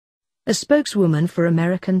A spokeswoman for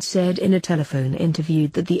American said in a telephone interview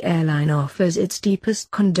that the airline offers its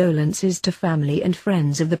deepest condolences to family and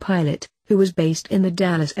friends of the pilot, who was based in the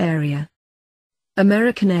Dallas area.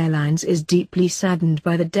 American Airlines is deeply saddened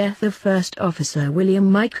by the death of First Officer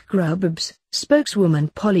William Mike Grubbs, spokeswoman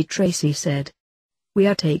Polly Tracey said. "We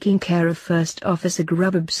are taking care of First Officer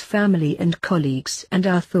Grubbs' family and colleagues, and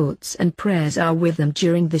our thoughts and prayers are with them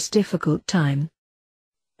during this difficult time."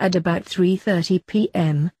 At about 3:30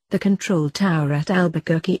 p.m., the control tower at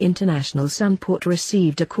Albuquerque International Sunport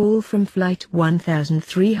received a call from Flight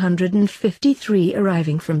 1353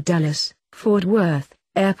 arriving from Dallas, Fort Worth.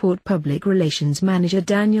 Airport Public Relations Manager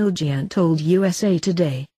Daniel Jiron told USA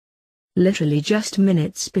Today. Literally just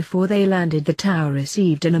minutes before they landed, the tower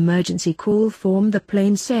received an emergency call from the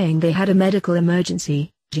plane saying they had a medical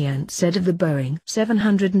emergency, Jiron said of the Boeing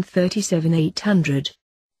 737-800.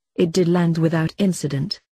 It did land without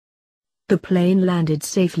incident. The plane landed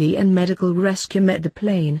safely and medical rescue met the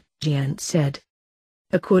plane, Jiron said.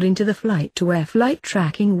 According to the Flight-to-Air flight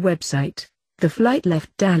tracking website, the flight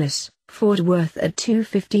left Dallas, Fort Worth at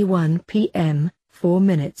 2:51 p.m., 4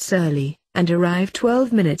 minutes early, and arrived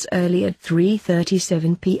 12 minutes early at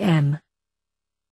 3:37 p.m.